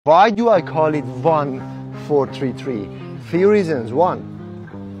Why do I call it 1-4-3-3? Few reasons. One,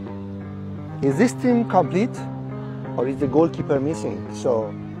 is this team complete or is the goalkeeper missing?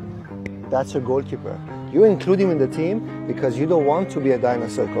 So that's your goalkeeper. You include him in the team because you don't want to be a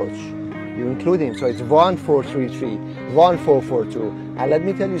dinosaur coach. You include him. So it's 1-4-3-3, 1-4-4-2. And let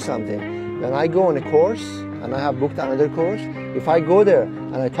me tell you something. When I go on a course and I have booked another course, if I go there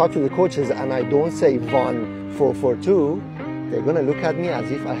and I talk to the coaches and I don't say 1-4-4-2, they're going to look at me as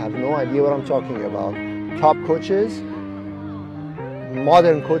if I have no idea what I'm talking about. Top coaches,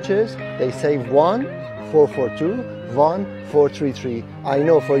 modern coaches, they say 1-4-4-2, 1-4-3-3. I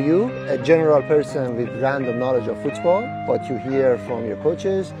know for you, a general person with random knowledge of football, what you hear from your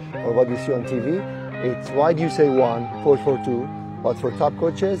coaches or what you see on TV, it's why do you say 1-4-4-2? But for top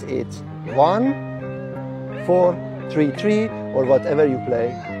coaches, it's 1-4-3-3 or whatever you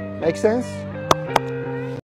play. Make sense?